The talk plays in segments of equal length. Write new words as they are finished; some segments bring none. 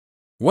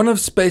One of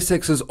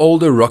SpaceX's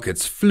older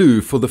rockets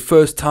flew for the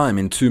first time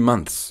in 2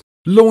 months,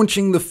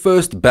 launching the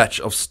first batch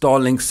of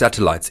Starlink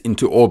satellites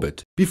into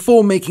orbit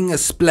before making a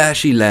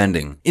splashy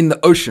landing in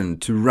the ocean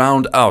to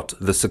round out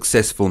the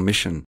successful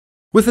mission.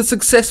 With a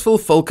successful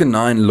Falcon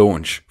 9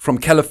 launch from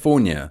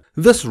California,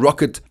 this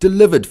rocket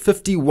delivered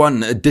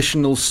 51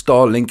 additional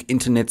Starlink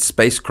internet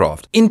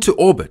spacecraft into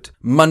orbit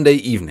Monday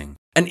evening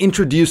and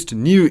introduced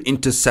new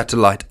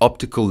inter-satellite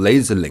optical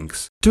laser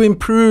links to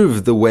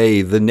improve the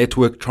way the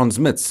network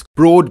transmits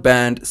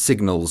broadband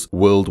signals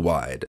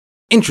worldwide.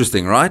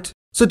 Interesting, right?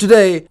 So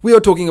today, we are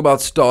talking about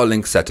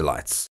Starlink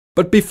satellites.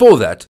 But before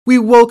that, we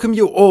welcome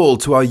you all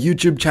to our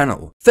YouTube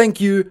channel.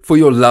 Thank you for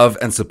your love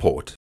and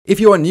support. If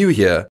you are new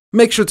here,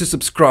 make sure to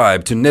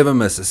subscribe to never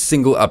miss a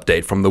single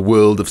update from the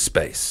world of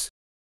space.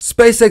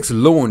 SpaceX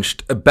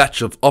launched a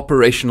batch of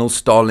operational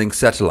Starlink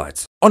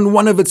satellites on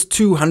one of its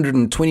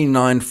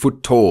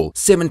 229-foot tall,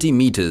 70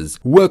 meters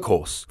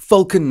workhorse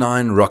Falcon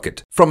 9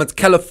 rocket from its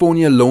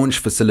California launch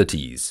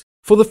facilities.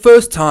 For the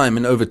first time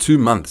in over 2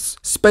 months,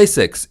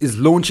 SpaceX is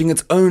launching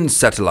its own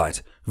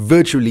satellite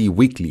virtually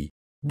weekly,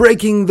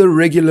 breaking the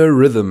regular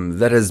rhythm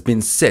that has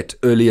been set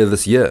earlier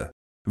this year.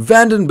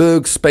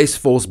 Vandenberg Space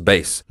Force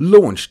Base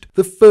launched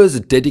the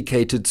first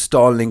dedicated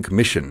Starlink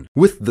mission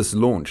with this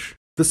launch.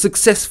 The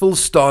successful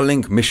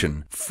Starlink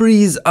mission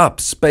frees up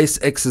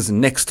SpaceX's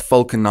next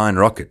Falcon 9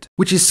 rocket,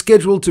 which is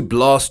scheduled to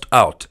blast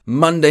out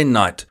Monday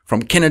night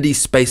from Kennedy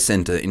Space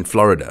Center in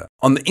Florida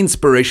on the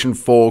Inspiration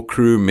 4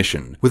 crew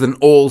mission with an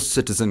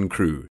all-citizen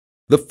crew.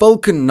 The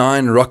Falcon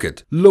 9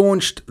 rocket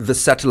launched the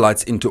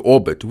satellites into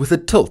orbit with a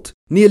tilt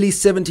nearly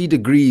 70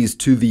 degrees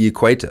to the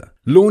equator,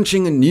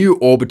 launching a new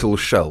orbital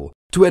shell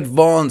to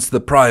advance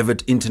the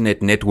private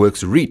internet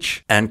network's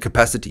reach and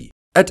capacity.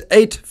 At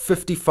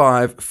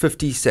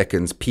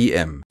 8:55:50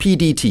 p.m.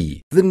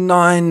 PDT, the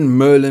 9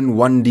 Merlin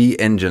 1D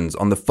engines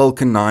on the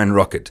Falcon 9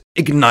 rocket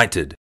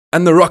ignited,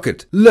 and the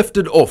rocket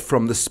lifted off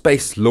from the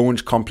Space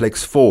Launch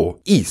Complex 4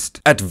 east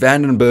at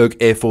Vandenberg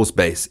Air Force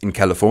Base in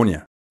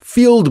California.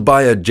 Fueled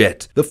by a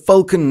jet, the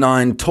Falcon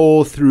 9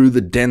 tore through the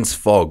dense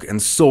fog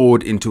and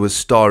soared into a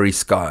starry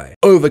sky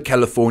over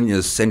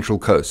California's central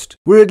coast,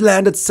 where it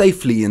landed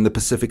safely in the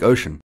Pacific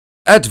Ocean.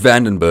 At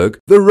Vandenberg,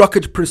 the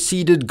rocket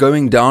proceeded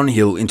going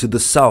downhill into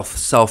the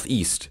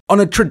south-southeast on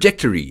a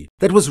trajectory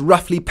that was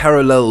roughly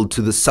parallel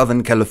to the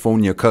Southern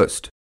California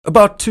coast.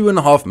 About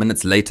 2.5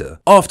 minutes later,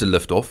 after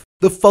liftoff,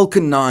 the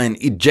Falcon 9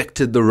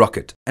 ejected the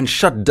rocket and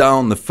shut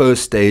down the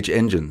first stage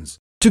engines.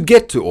 To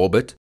get to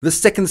orbit, the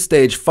second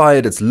stage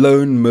fired its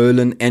lone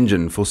Merlin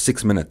engine for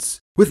 6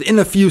 minutes. Within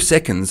a few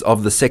seconds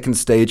of the second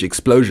stage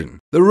explosion,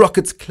 the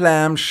rocket's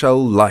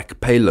clamshell-like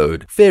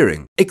payload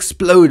fairing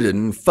exploded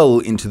and fell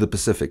into the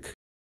Pacific.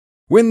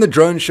 When the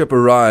drone ship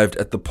arrived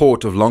at the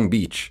port of Long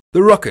Beach,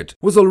 the rocket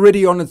was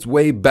already on its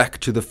way back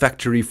to the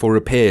factory for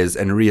repairs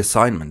and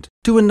reassignment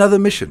to another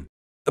mission.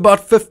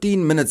 About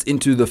 15 minutes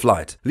into the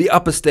flight, the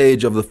upper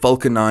stage of the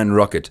Falcon 9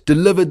 rocket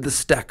delivered the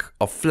stack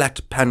of flat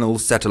panel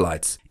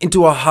satellites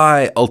into a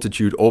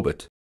high-altitude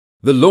orbit.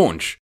 The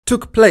launch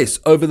took place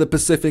over the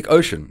Pacific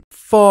Ocean,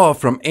 far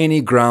from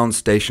any ground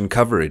station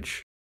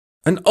coverage.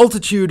 An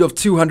altitude of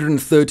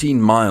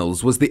 213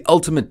 miles was the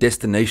ultimate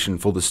destination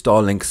for the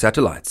Starlink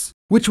satellites,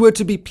 which were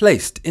to be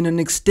placed in an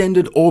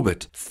extended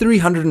orbit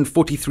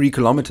 343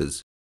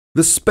 kilometers.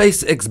 The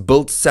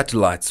SpaceX-built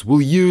satellites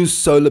will use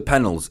solar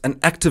panels and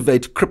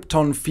activate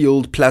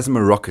Krypton-fueled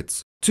plasma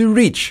rockets to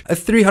reach a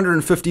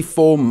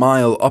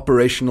 354-mile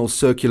operational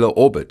circular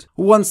orbit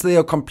once they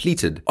are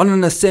completed on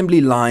an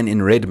assembly line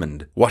in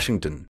Redmond,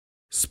 Washington.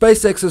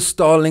 SpaceX's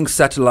Starlink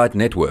satellite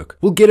network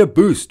will get a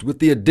boost with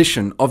the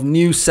addition of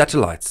new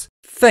satellites,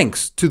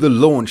 thanks to the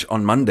launch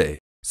on Monday.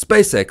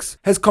 SpaceX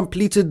has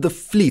completed the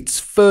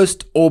fleet's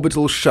first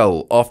orbital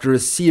shell after a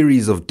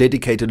series of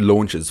dedicated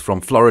launches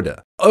from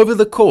Florida over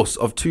the course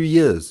of 2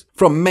 years,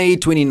 from May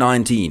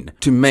 2019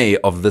 to May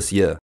of this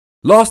year.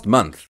 Last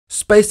month,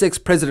 SpaceX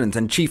President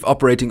and Chief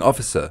Operating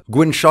Officer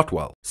Gwynne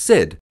Shotwell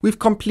said, "We've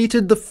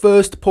completed the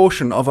first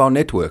portion of our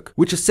network,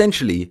 which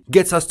essentially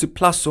gets us to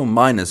plus or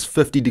minus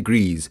 50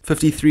 degrees,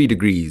 53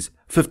 degrees,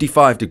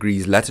 55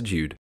 degrees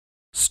latitude."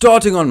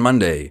 Starting on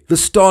Monday, the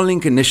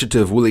Starlink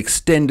initiative will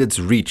extend its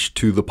reach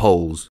to the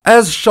poles.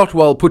 As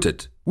Shotwell put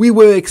it, "We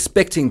were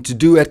expecting to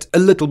do it a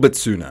little bit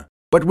sooner,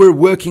 but we're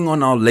working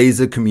on our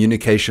laser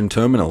communication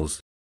terminals."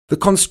 The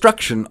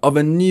construction of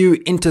a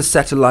new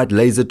inter-satellite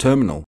laser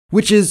terminal,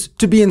 which is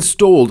to be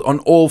installed on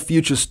all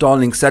future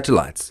Starlink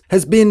satellites,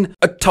 has been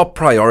a top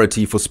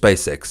priority for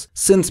SpaceX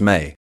since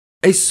May.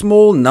 A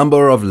small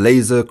number of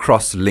laser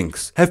cross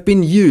links have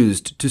been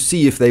used to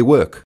see if they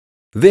work.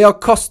 There are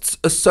costs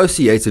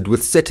associated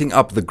with setting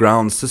up the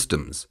ground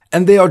systems,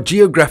 and there are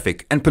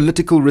geographic and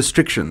political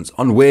restrictions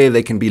on where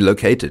they can be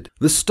located.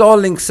 The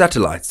Starlink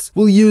satellites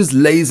will use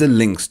laser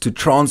links to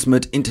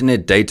transmit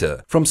internet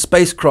data from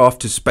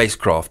spacecraft to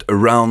spacecraft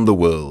around the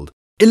world,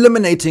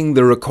 eliminating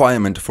the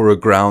requirement for a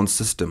ground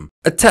system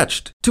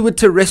attached to a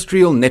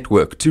terrestrial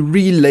network to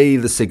relay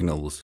the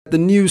signals. The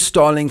new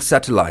Starlink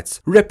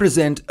satellites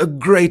represent a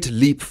great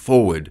leap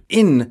forward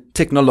in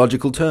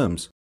technological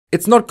terms.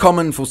 It's not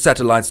common for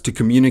satellites to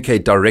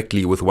communicate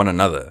directly with one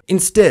another.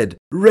 Instead,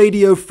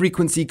 radio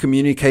frequency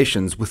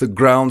communications with a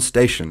ground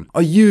station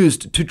are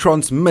used to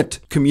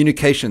transmit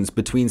communications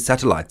between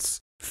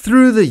satellites.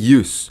 Through the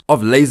use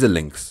of laser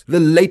links, the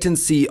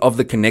latency of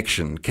the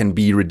connection can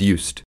be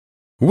reduced.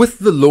 With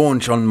the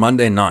launch on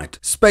Monday night,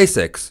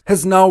 SpaceX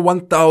has now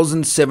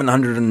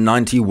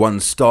 1,791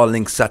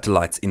 Starlink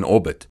satellites in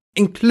orbit,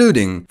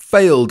 including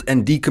failed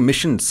and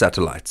decommissioned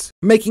satellites,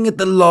 making it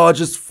the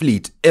largest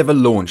fleet ever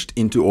launched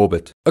into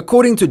orbit.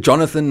 According to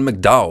Jonathan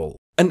McDowell,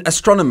 an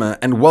astronomer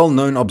and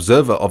well-known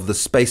observer of the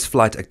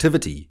spaceflight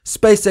activity,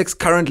 SpaceX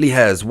currently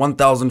has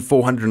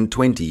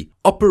 1,420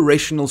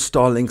 operational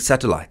Starlink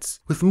satellites,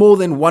 with more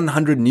than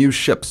 100 new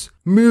ships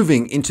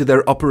moving into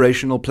their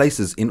operational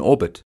places in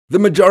orbit. The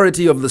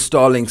majority of the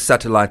Starlink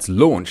satellites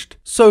launched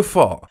so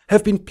far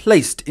have been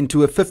placed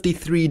into a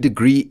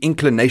 53-degree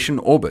inclination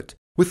orbit,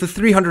 with a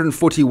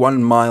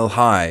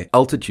 341-mile-high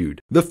altitude,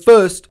 the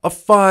first of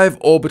 5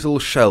 orbital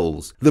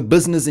shells the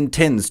business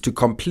intends to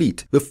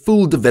complete the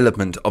full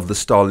development of the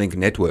Starlink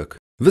network.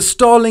 The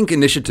Starlink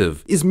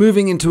initiative is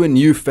moving into a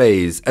new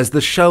phase as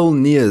the shell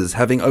nears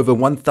having over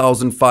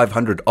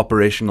 1,500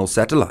 operational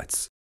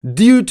satellites.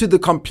 Due to the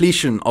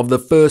completion of the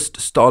first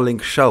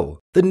Starlink shell,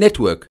 the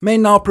network may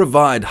now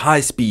provide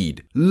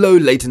high-speed,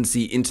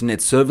 low-latency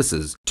internet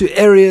services to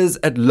areas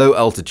at low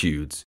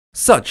altitudes,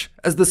 such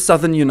as the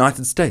southern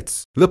United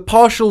States. The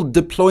partial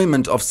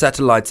deployment of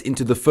satellites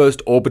into the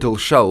first orbital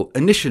shell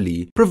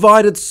initially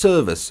provided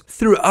service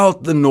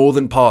throughout the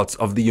northern parts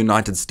of the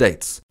United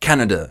States,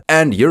 Canada,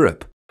 and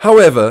Europe.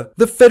 However,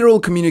 the Federal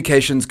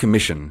Communications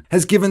Commission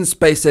has given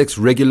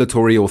SpaceX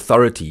regulatory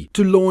authority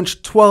to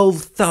launch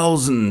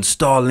 12,000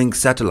 Starlink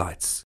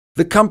satellites.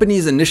 The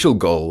company's initial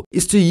goal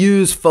is to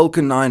use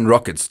Falcon 9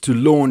 rockets to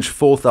launch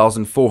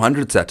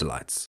 4,400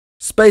 satellites.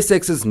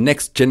 SpaceX's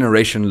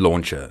next-generation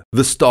launcher,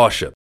 the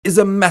Starship, is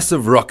a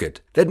massive rocket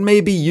that may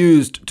be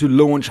used to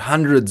launch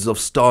hundreds of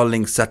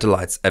Starlink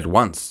satellites at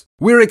once.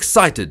 We're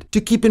excited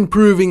to keep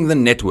improving the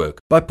network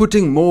by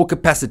putting more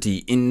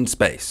capacity in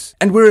space.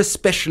 And we're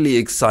especially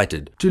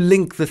excited to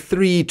link the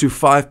 3 to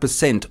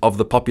 5% of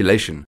the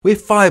population where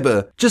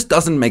fiber just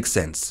doesn't make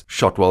sense,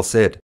 Shotwell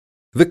said.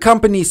 The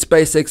company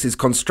SpaceX is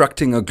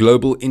constructing a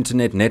global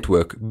internet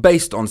network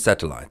based on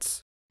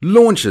satellites.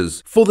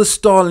 Launches for the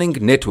Starlink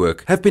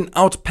network have been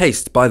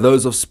outpaced by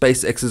those of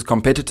SpaceX's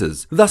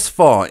competitors thus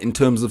far in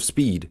terms of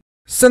speed.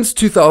 Since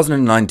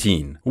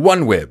 2019,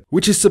 OneWeb,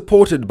 which is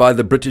supported by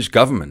the British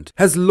government,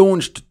 has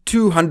launched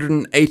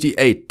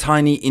 288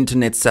 tiny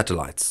internet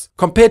satellites.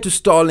 Compared to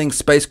Starlink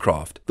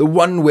spacecraft, the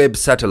OneWeb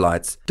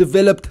satellites,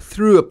 developed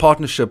through a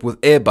partnership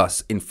with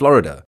Airbus in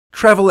Florida,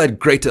 travel at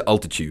greater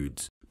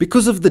altitudes.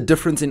 Because of the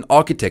difference in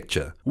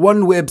architecture,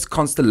 OneWeb's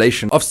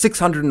constellation of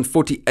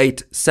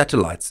 648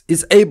 satellites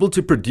is able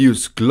to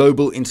produce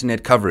global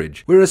internet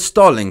coverage, whereas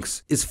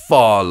Starlink's is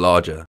far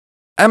larger.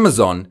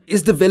 Amazon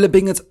is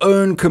developing its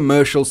own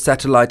commercial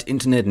satellite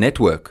internet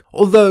network,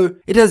 although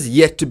it has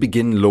yet to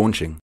begin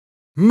launching.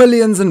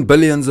 Millions and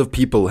billions of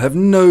people have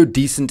no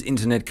decent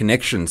internet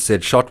connection,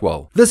 said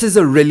Shotwell. This is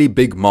a really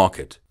big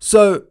market.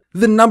 So,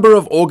 the number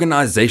of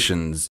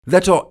organizations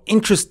that are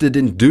interested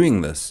in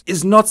doing this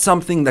is not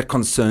something that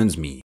concerns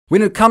me.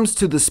 When it comes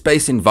to the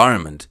space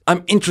environment,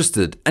 I'm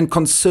interested and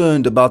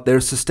concerned about their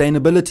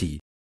sustainability.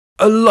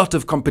 A lot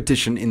of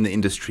competition in the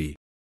industry.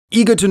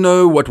 Eager to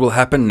know what will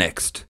happen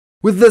next.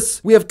 With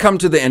this, we have come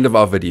to the end of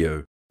our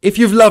video. If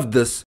you've loved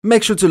this,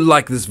 make sure to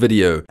like this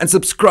video and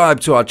subscribe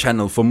to our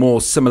channel for more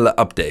similar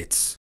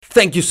updates.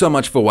 Thank you so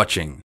much for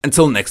watching.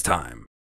 Until next time.